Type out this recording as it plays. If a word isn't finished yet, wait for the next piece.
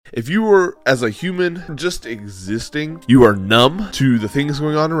If you were, as a human, just existing, you are numb to the things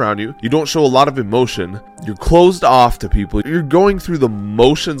going on around you. You don't show a lot of emotion. You're closed off to people. You're going through the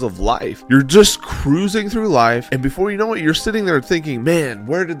motions of life. You're just cruising through life. And before you know it, you're sitting there thinking, man,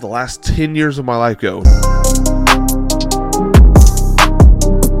 where did the last 10 years of my life go?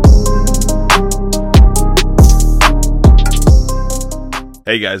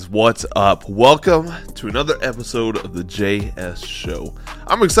 Hey guys, what's up? Welcome to another episode of the JS Show.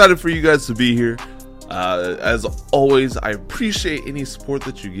 I'm excited for you guys to be here. As always, I appreciate any support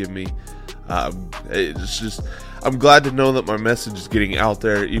that you give me. I'm glad to know that my message is getting out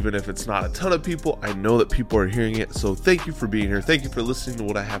there, even if it's not a ton of people. I know that people are hearing it, so thank you for being here. Thank you for listening to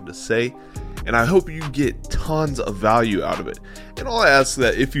what I have to say, and I hope you get tons of value out of it. And I'll ask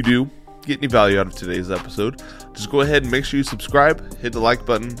that if you do get any value out of today's episode, just go ahead and make sure you subscribe, hit the like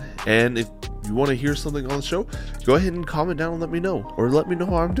button, and if you want to hear something on the show, go ahead and comment down and let me know, or let me know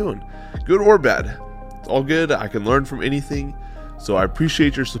how I'm doing, good or bad. It's all good. I can learn from anything, so I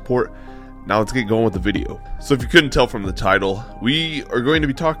appreciate your support. Now let's get going with the video. So if you couldn't tell from the title, we are going to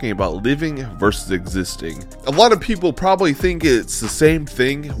be talking about living versus existing. A lot of people probably think it's the same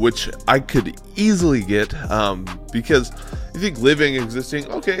thing, which I could easily get, because you think living,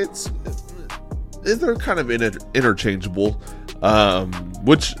 existing, okay, they're kind of interchangeable,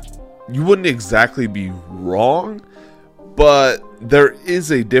 which you wouldn't exactly be wrong, but there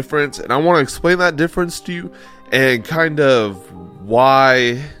is a difference, and I want to explain that difference to you and kind of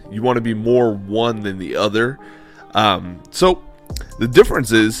why you want to be more one than the other. So the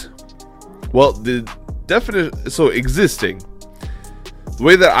difference is, well, the definition, so existing, the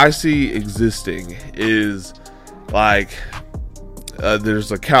way that I see existing is like,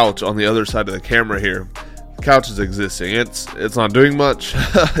 there's a couch on the other side of the camera here. The couch is existing. It's not doing much.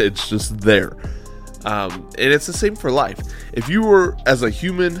 It's just there. And it's the same for life. If you were, as a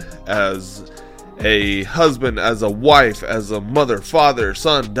human, as a husband, as a wife, as a mother, father,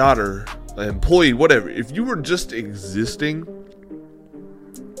 son, daughter, employee, whatever, if you were just existing,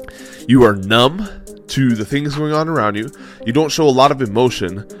 you are numb to the things going on around you. You don't show a lot of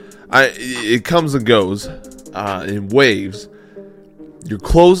emotion. It comes and goes in waves. You're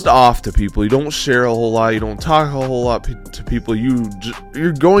closed off to people. You don't share a whole lot. You don't talk a whole lot to people.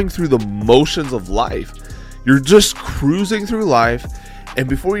 You're going through the motions of life. You're just cruising through life. And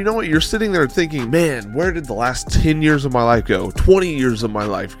before you know it, you're sitting there thinking, man, where did the last 10 years of my life go? 20 years of my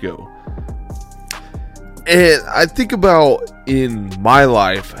life go? And I think about in my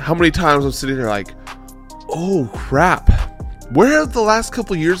life, how many times I'm sitting there like, oh crap, where have the last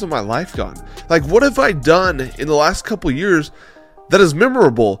couple years of my life gone? Like, what have I done in the last couple years that is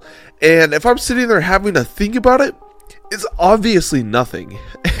memorable? And if I'm sitting there having to think about it, it's obviously nothing.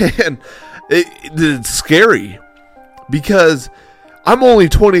 And it's scary because I'm only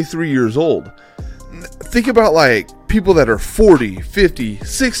 23 years old. Think about like people that are 40, 50,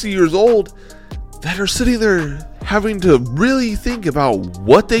 60 years old that are sitting there having to really think about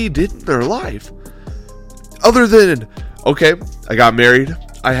what they did in their life. Other than, okay, I got married,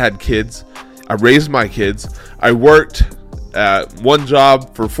 I had kids, I raised my kids, I worked at one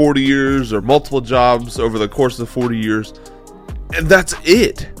job for 40 years or multiple jobs over the course of 40 years, and that's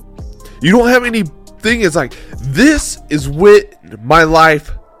it. You don't have anything. It's like, this is when my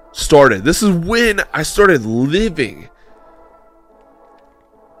life started. This is when I started living.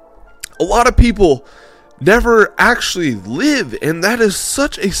 A lot of people never actually live, and that is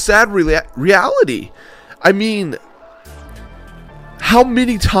such a sad reality. I mean, how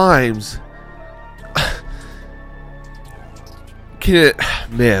many times can it,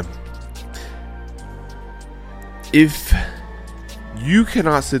 man, if you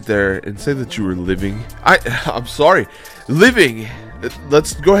cannot sit there and say that you were living, I'm sorry, living,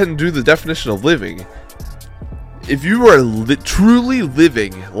 let's go ahead and do the definition of living. If you are truly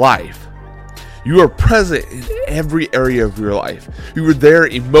living life, you are present in every area of your life. You were there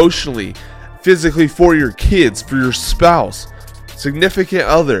emotionally, physically, for your kids, for your spouse, significant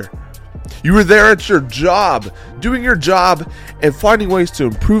other. You were there at your job, doing your job and finding ways to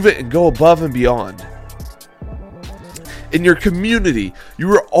improve it and go above and beyond. In your community, you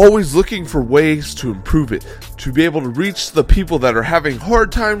were always looking for ways to improve it, to be able to reach the people that are having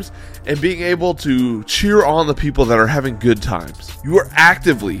hard times and being able to cheer on the people that are having good times. You are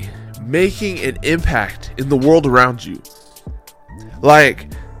actively making an impact in the world around you.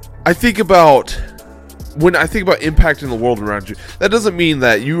 Like, when I think about impact in the world around you, that doesn't mean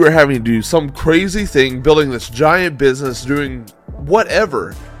that you are having to do some crazy thing, building this giant business, doing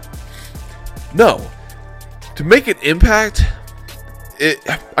whatever. No. To make an impact,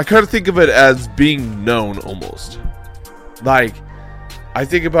 I kind of think of it as being known almost. Like, I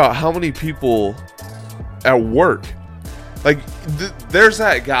think about how many people at work, like there's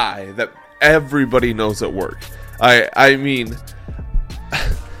that guy that everybody knows at work. I mean,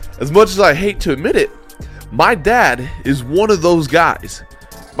 as much as I hate to admit it, my dad is one of those guys.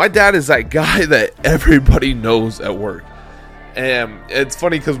 My dad is that guy that everybody knows at work. And it's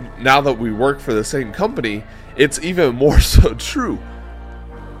funny because now that we work for the same company, it's even more so true.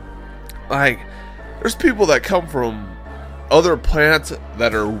 Like, there's people that come from other plants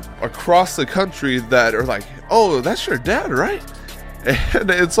that are across the country that are like, oh, that's your dad, right? And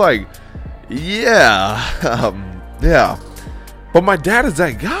it's like, yeah. Yeah. But my dad is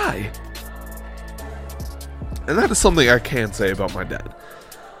that guy. And that is something I can say about my dad.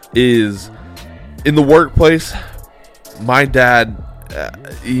 Is in the workplace, my dad,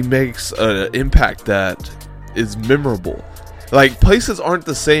 he makes an impact that is memorable. Like, places aren't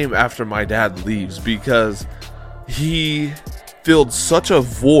the same after my dad leaves because he filled such a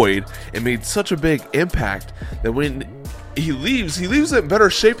void and made such a big impact that when he leaves in better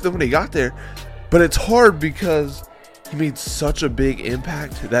shape than when he got there. But it's hard because he made such a big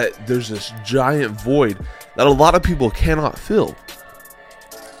impact that there's this giant void that a lot of people cannot fill.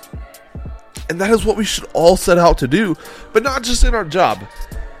 And that is what we should all set out to do, but not just in our job,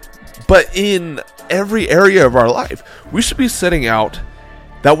 but in every area of our life. We should be setting out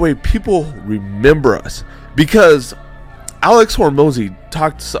that way people remember us. Because Alex Hormozy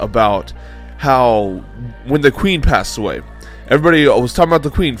talks about how when the Queen passed away, everybody was talking about the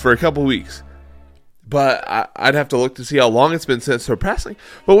Queen for a couple weeks. But I'd have to look to see how long it's been since her passing.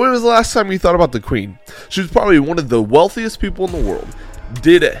 But when was the last time you thought about the Queen? She was probably one of the wealthiest people in the world.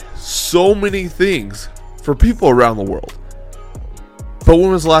 Did so many things for people around the world. But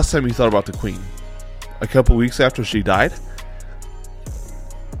when was the last time you thought about the Queen? A couple weeks after she died?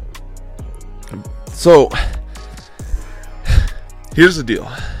 So, here's the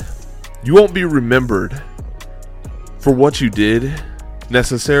deal. You won't be remembered for what you did,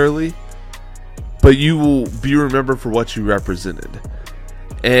 necessarily, but you will be remembered for what you represented.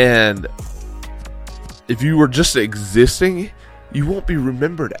 And if you were just existing, you won't be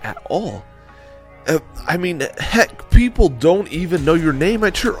remembered at all. I mean, heck, people don't even know your name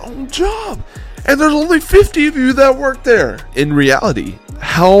at your own job. And there's only 50 of you that work there. In reality,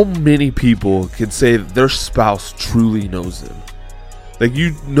 how many people can say that their spouse truly knows them? Like,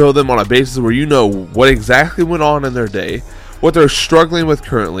 you know them on a basis where you know what exactly went on in their day, what they're struggling with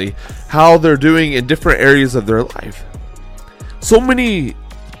currently, how they're doing in different areas of their life. So many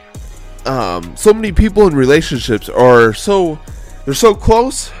people in relationships are they're so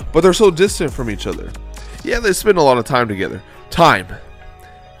close, but they're so distant from each other. Yeah, they spend a lot of time together.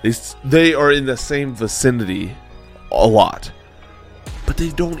 They are in the same vicinity a lot, but they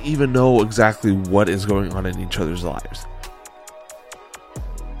don't even know exactly what is going on in each other's lives.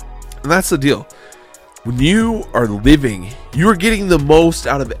 And that's the deal. When you are living, you are getting the most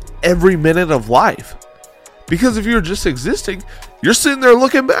out of every minute of life. Because if you're just existing, you're sitting there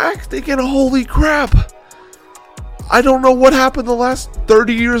looking back, thinking, holy crap, I don't know what happened the last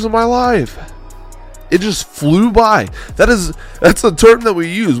 30 years of my life. It just flew by. That's a term that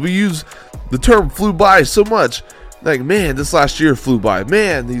we use. We use the term flew by so much. Like, man, this last year flew by.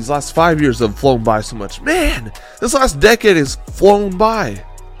 Man, these last 5 years have flown by so much. Man, this last decade has flown by.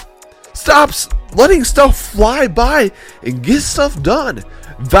 Stop letting stuff fly by and get stuff done.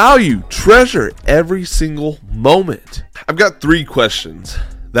 Value, treasure every single moment. I've got 3 questions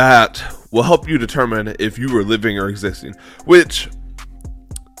that will help you determine if you are living or existing, which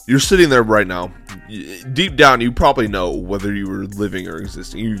you're sitting there right now. Deep down, you probably know whether you were living or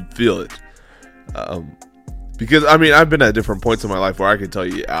existing. You feel it. Because, I mean, I've been at different points in my life where I can tell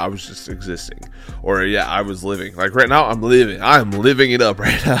you, yeah, I was just existing. Or, yeah, I was living. Like, right now, I'm living. I'm living it up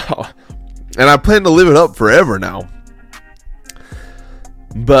right now. And I plan to live it up forever now.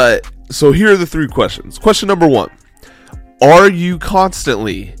 But, so here are the 3 questions. Question number 1. Are you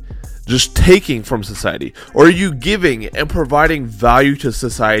constantly just taking from society? Or are you giving and providing value to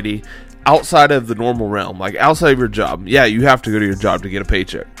society outside of the normal realm? Like, outside of your job. Yeah, you have to go to your job to get a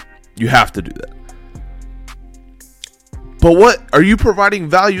paycheck. You have to do that. But what are you providing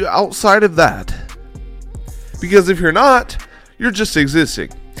value outside of that? Because if you're not, you're just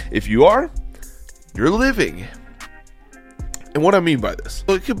existing. If you are, you're living. And what I mean by this,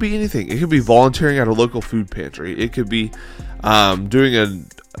 well, it could be anything. It could be volunteering at a local food pantry. It could be doing a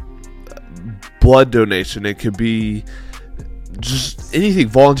blood donation. It could be just anything.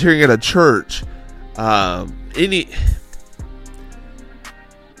 Volunteering at a church.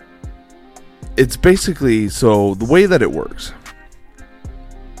 It's basically, so the way that it works,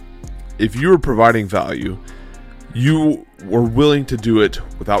 if you're providing value, you were willing to do it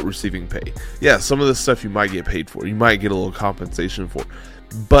without receiving pay. Yeah, some of this stuff you might get paid for. You might get a little compensation for.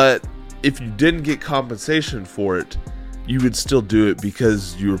 But if you didn't get compensation for it, you would still do it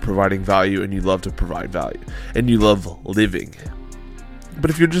because you were providing value and you love to provide value and you love living. But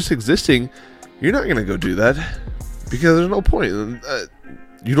if you're just existing, you're not going to go do that because there's no point.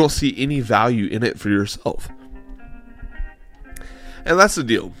 You don't see any value in it for yourself. And that's the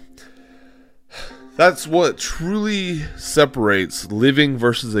deal. That's what truly separates living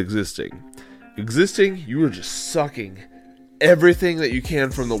versus existing. Existing, you are just sucking everything that you can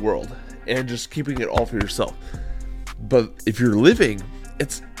from the world and just keeping it all for yourself. But if you're living,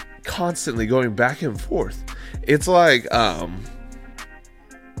 it's constantly going back and forth. It's like,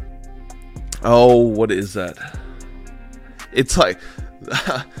 what is that? It's like,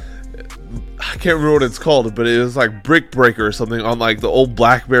 I can't remember what it's called, but it was like Brick Breaker or something on like the old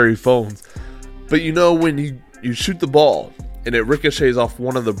BlackBerry phones. But you know, when you shoot the ball and it ricochets off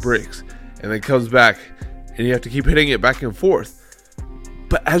one of the bricks and then comes back and you have to keep hitting it back and forth.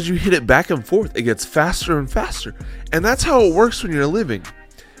 But as you hit it back and forth, it gets faster and faster. And that's how it works when you're living.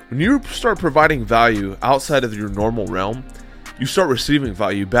 When you start providing value outside of your normal realm, you start receiving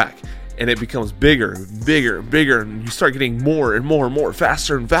value back. And it becomes bigger, bigger, bigger. And you start getting more and more and more,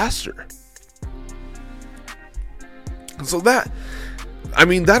 faster and faster. And so that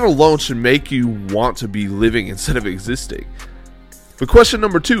alone should make you want to be living instead of existing. But question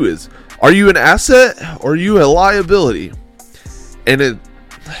number 2 is, are you an asset or are you a liability? And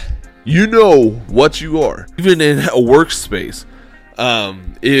you know what you are. Even in a workspace,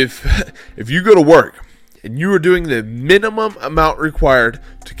 if you go to work and you are doing the minimum amount required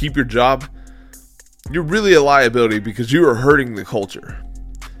to keep your job, you're really a liability because you are hurting the culture.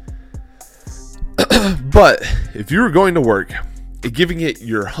 But if you are going to work and giving it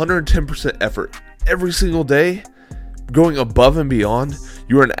your 110% effort every single day, going above and beyond,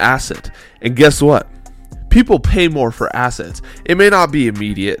 you're an asset. And guess what? People pay more for assets. It may not be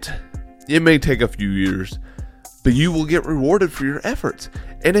immediate. It may take a few years, but you will get rewarded for your efforts.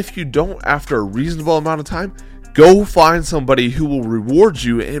 And if you don't, after a reasonable amount of time, go find somebody who will reward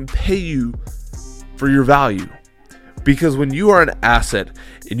you and pay you for your value. Because when you are an asset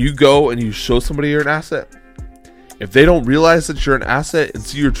and you go and you show somebody you're an asset, if they don't realize that you're an asset and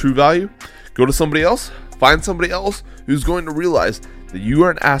see your true value, go to somebody else, find somebody else who's going to realize that you are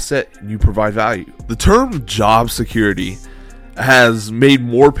an asset and you provide value. The term job security has made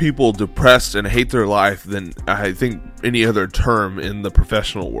more people depressed and hate their life than I think any other term in the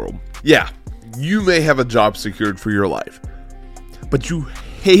professional world. Yeah, you may have a job secured for your life, but you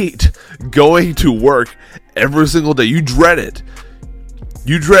hate going to work every single day. You dread it.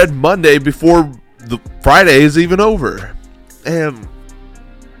 You dread Monday before the Friday is even over. And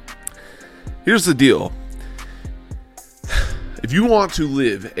here's the deal. If you want to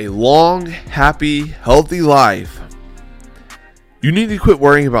live a long, happy, healthy life, you need to quit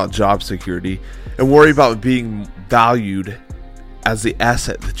worrying about job security and worry about being valued as the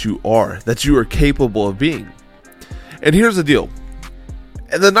asset that you are capable of being. And here's the deal.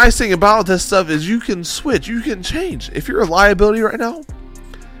 And the nice thing about this stuff is you can switch, you can change. If you're a liability right now,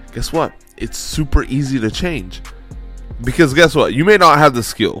 guess what? It's super easy to change. Because guess what? You may not have the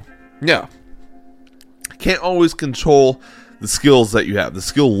skill. Yeah. Can't always control the skills that you have, the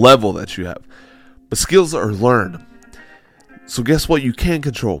skill level that you have. But skills are learned. So guess what you can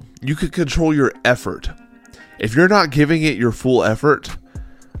control? You can control your effort. If you're not giving it your full effort,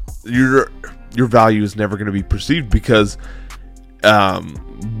 your value is never going to be perceived because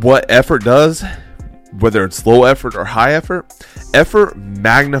what effort does, whether it's low effort or high effort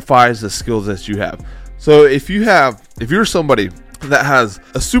magnifies the skills that you have. So if you're somebody that has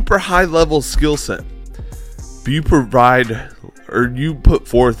a super high level skill set, but you put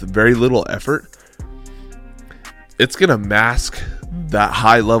forth very little effort, it's going to mask that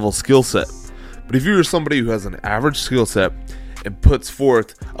high level skill set. But if you're somebody who has an average skill set and puts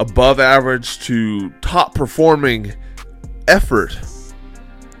forth above average to top performing effort,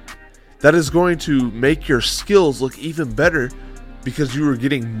 that is going to make your skills look even better because you are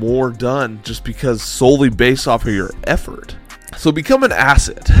getting more done just because solely based off of your effort. So become an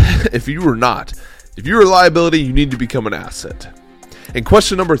asset. If you're a liability, you need to become an asset. And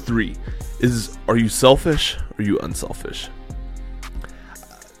question number 3 is, are you selfish or are you unselfish?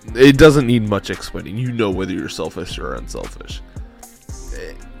 It doesn't need much explaining. You know whether you're selfish or unselfish.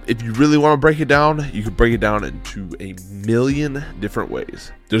 If you really want to break it down, you can break it down into a million different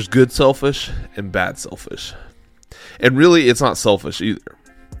ways. There's good selfish and bad selfish. And really, it's not selfish either.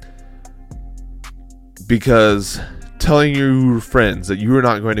 Because telling your friends that you are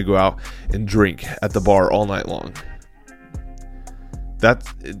not going to go out and drink at the bar all night long.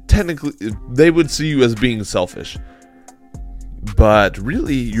 That's technically, they would see you as being selfish. But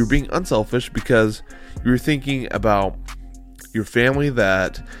really, you're being unselfish because you're thinking about your family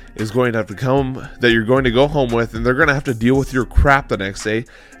that is going to have to come, that you're going to go home with, and they're going to have to deal with your crap the next day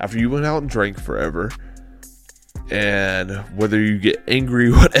after you went out and drank forever. And whether you get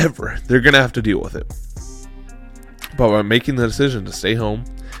angry, whatever, they're going to have to deal with it. But by making the decision to stay home,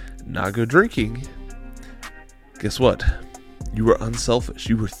 not go drinking, guess what? You were unselfish.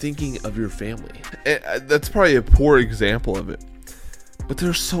 You were thinking of your family. And that's probably a poor example of it. But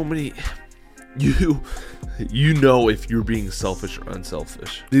there's so many. You know if you're being selfish or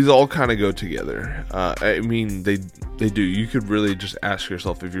unselfish. These all kind of go together. I mean, they do. You could really just ask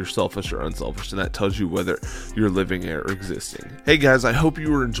yourself if you're selfish or unselfish, and that tells you whether you're living or existing. Hey guys, I hope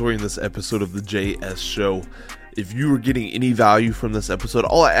you were enjoying this episode of the JS Show. If you were getting any value from this episode,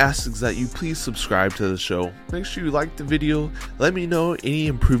 all I ask is that you please subscribe to the show. Make sure you like the video. Let me know any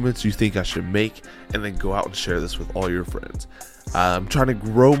improvements you think I should make, and then go out and share this with all your friends. I'm trying to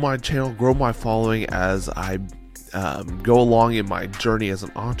grow my channel, grow my following as I go along in my journey as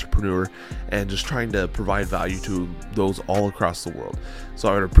an entrepreneur, and just trying to provide value to those all across the world. So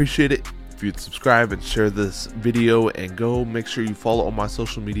I would appreciate it if you'd subscribe and share this video, and go make sure you follow all my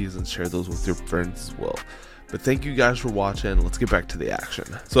social medias and share those with your friends as well. But thank you guys for watching. Let's get back to the action.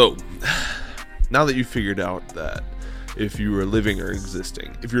 So now that you figured out that if you are living or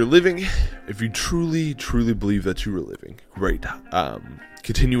existing, if you truly believe that you are living, great.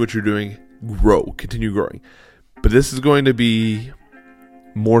 Continue what you're doing, continue growing. But this is going to be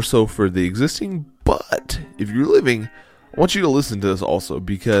more so for the existing. But if you're living, I want you to listen to this also,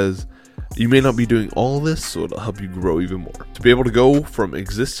 because you may not be doing all of this, so it'll help you grow even more. To be able to go from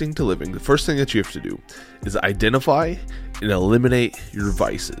existing to living, the first thing that you have to do is identify and eliminate your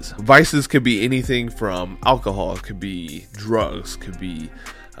vices. Vices could be anything from alcohol, it could be drugs, could be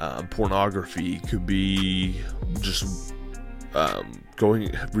pornography, could be just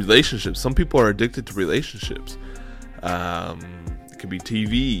going relationships. Some people are addicted to relationships. It could be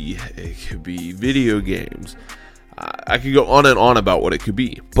TV, it could be video games. I could go on and on about what it could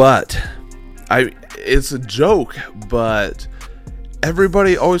be, but it's a joke, but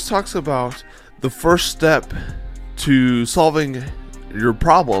everybody always talks about the first step to solving your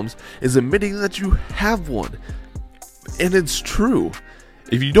problems is admitting that you have one. And it's true.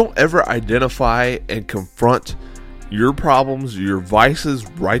 If you don't ever identify and confront your problems, your vices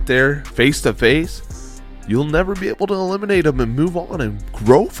right there, face to face, you'll never be able to eliminate them and move on and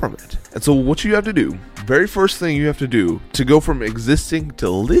grow from it. And so what you have to do, very first thing you have to do to go from existing to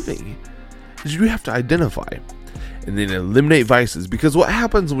living, is you have to identify and then eliminate vices. Because what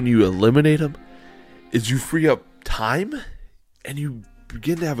happens when you eliminate them is you free up time and you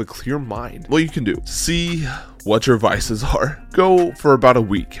begin to have a clear mind. What you can do, see what your vices are. Go for about a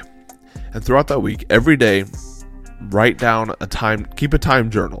week. And throughout that week, every day, write down keep a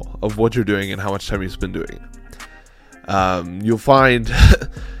time journal of what you're doing and how much time you spend doing it.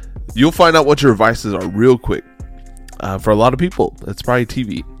 You'll find out what your vices are real quick. For a lot of people, it's probably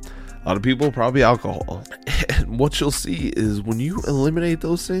TV. A lot of people, probably alcohol. And what you'll see is when you eliminate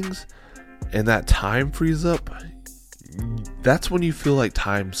those things and that time frees up, that's when you feel like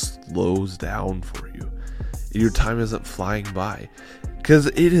time slows down for you. Your time isn't flying by. Because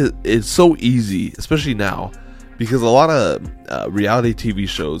it's so easy, especially now, because a lot of reality TV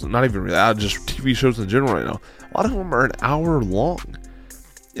shows, not even reality, just TV shows in general right now, a lot of them are an hour long.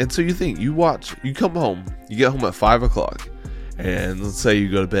 And so you think, you come home, you get home at 5 o'clock, and let's say you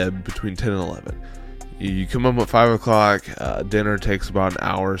go to bed between 10 and 11. You come home at 5 o'clock, dinner takes about an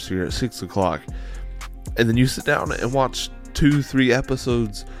hour, so you're at 6 o'clock. And then you sit down and watch 2-3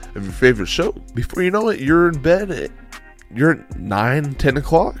 episodes of your favorite show. Before you know it, you're in bed, you're at 9-10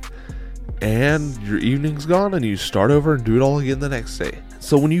 o'clock. And your evening's gone, and you start over and do it all again the next day.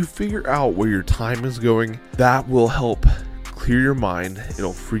 So when you figure out where your time is going, that will help clear your mind.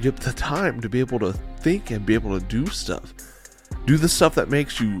 It'll free up the time to be able to think and be able to do stuff. Do the stuff that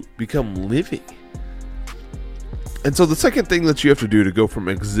makes you become living. And so the second thing that you have to do to go from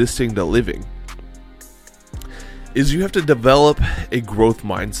existing to living is you have to develop a growth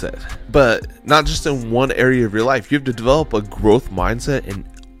mindset. But not just in one area of your life. You have to develop a growth mindset in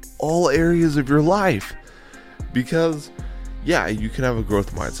all areas of your life. Because yeah, you can have a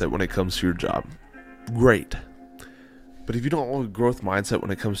growth mindset when it comes to your job. Great. But if you don't have a growth mindset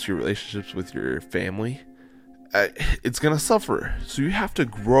when it comes to your relationships with your family, it's going to suffer. So you have to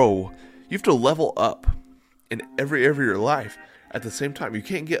grow. You have to level up in every area of your life. at the same time, you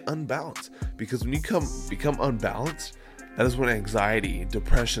can't get unbalanced, because when you become unbalanced, that is when anxiety,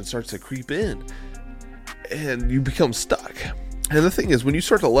 depression starts to creep in and you become stuck. And the thing is, when you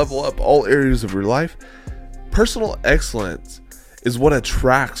start to level up all areas of your life, personal excellence is what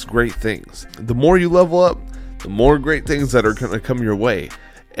attracts great things. The more you level up, the more great things that are going to come your way.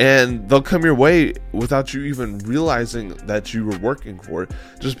 And they'll come your way without you even realizing that you were working for it.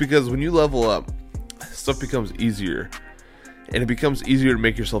 Just because when you level up, stuff becomes easier. And it becomes easier to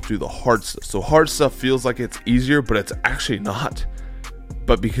make yourself do the hard stuff. So hard stuff feels like it's easier, but it's actually not.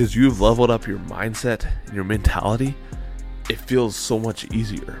 But because you've leveled up your mindset and your mentality, it feels so much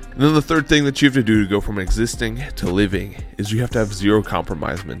easier. And then the third thing that you have to do to go from existing to living is you have to have zero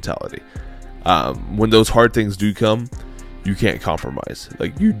compromise mentality. When those hard things do come, you can't compromise.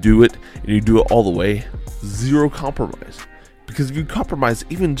 Like, you do it and you do it all the way, zero compromise. Because if you compromise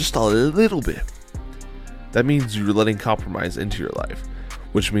even just a little bit, that means you're letting compromise into your life.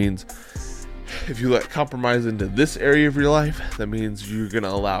 Which means if you let compromise into this area of your life, that means you're going to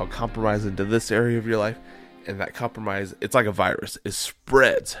allow compromise into this area of your life. And that compromise, it's like a virus. It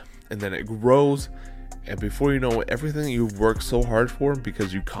spreads and then it grows. And before you know it, everything you've worked so hard for,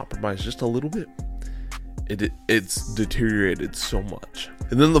 because you compromise just a little bit, it's deteriorated so much.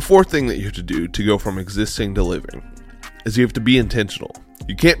 And then the fourth thing that you have to do to go from existing to living is you have to be intentional.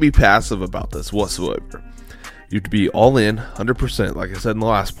 You can't be passive about this whatsoever. You have to be all in, 100%, like I said in the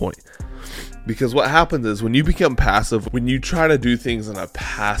last point. Because what happens is when you become passive, when you try to do things in a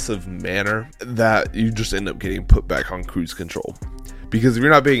passive manner, that you just end up getting put back on cruise control. Because if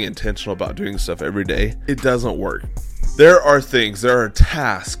you're not being intentional about doing stuff every day, it doesn't work. There are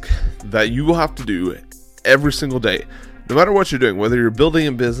tasks that you will have to do every single day. No matter what you're doing, whether you're building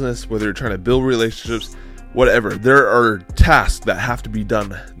a business, whether you're trying to build relationships, whatever, there are tasks that have to be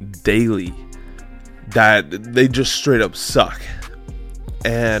done daily that they just straight up suck.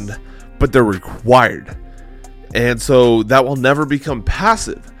 But they're required. And so that will never become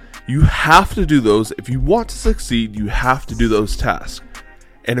passive. You have to do those. If you want to succeed, you have to do those tasks.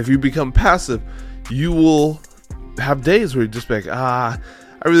 And if you become passive, you will have days where you just be like, I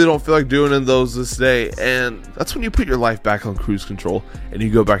really don't feel like doing those this day. And that's when you put your life back on cruise control and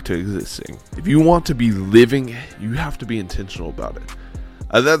you go back to existing. If you want to be living, you have to be intentional about it.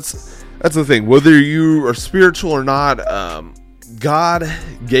 That's the thing. Whether you are spiritual or not, God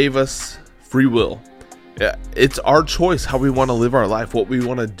gave us free will. Yeah, it's our choice how we want to live our life, what we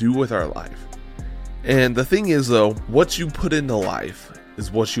want to do with our life. And the thing is, though, what you put into life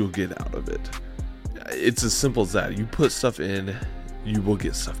is what you'll get out of it. It's as simple as that. You put stuff in, you will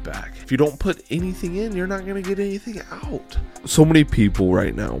get stuff back. If you don't put anything in, you're not going to get anything out. So many people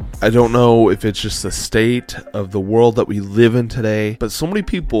right now, I don't know if it's just the state of the world that we live in today, but so many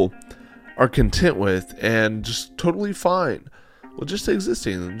people are content with and just totally fine with just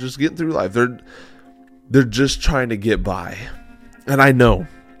existing and just getting through life. They're just trying to get by. And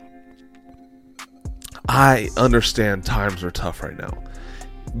I understand times are tough right now.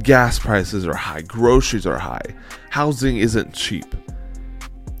 Gas prices are high. Groceries are high. Housing isn't cheap.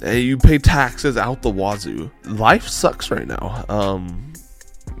 And you pay taxes out the wazoo. Life sucks right now.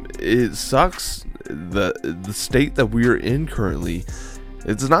 It sucks. The state that we're in currently,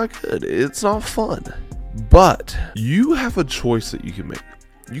 it's not good. It's not fun. But you have a choice that you can make.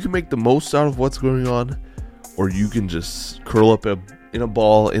 You can make the most out of what's going on, or you can just curl up in a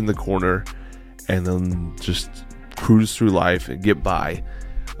ball in the corner and then just cruise through life and get by,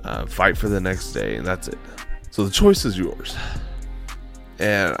 fight for the next day, and that's it. So the choice is yours.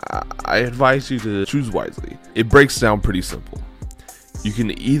 And I advise you to choose wisely. It breaks down pretty simple. You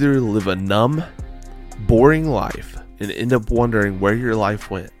can either live a numb, boring life and end up wondering where your life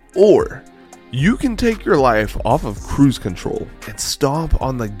went, or you can take your life off of cruise control and stomp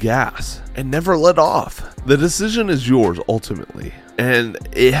on the gas and never let off. The decision is yours ultimately, and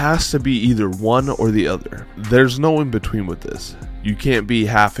it has to be either one or the other. There's no in between with this. You can't be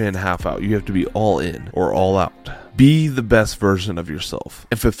half in, half out. You have to be all in or all out. Be the best version of yourself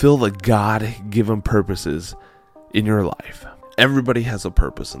and fulfill the God-given purposes in your life. Everybody has a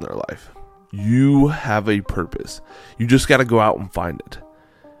purpose in their life. You have a purpose. You just got to go out and find it.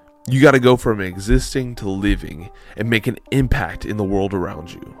 You got to go from existing to living and make an impact in the world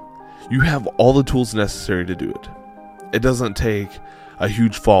around you. You have all the tools necessary to do it. It doesn't take a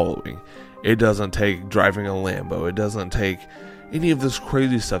huge following. It doesn't take driving a Lambo. It doesn't take any of this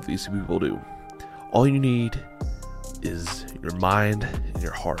crazy stuff these people do. All you need is your mind and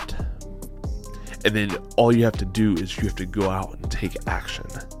your heart. And then all you have to do is you have to go out and take action.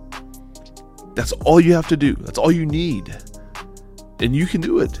 That's all you have to do. That's all you need. And you can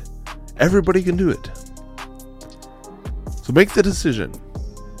do it. Everybody can do it. So So make the decision.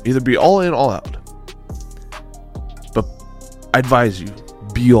 Either be all in, all out. But I advise you,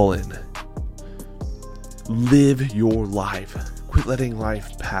 be all in. Live your life. Quit letting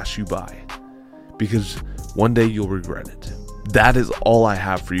life pass you by. Because one day you'll regret it. That is all I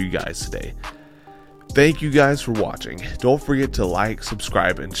have for you guys today. Thank you guys for watching. Don't forget to like,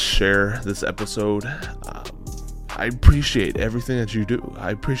 subscribe, and share this episode. I appreciate everything that you do.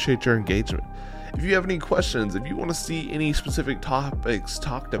 I appreciate your engagement. If you have any questions, if you want to see any specific topics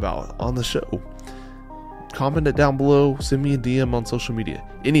talked about on the show, comment it down below, send me a DM on social media,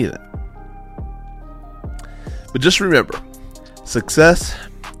 any of that. But just remember, success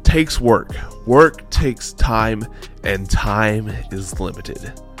takes work. Work takes time, and time is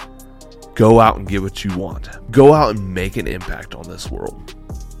limited. Go out and get what you want. Go out and make an impact on this world.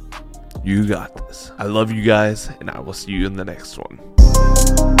 You got this. I love you guys, and I will see you in the next one.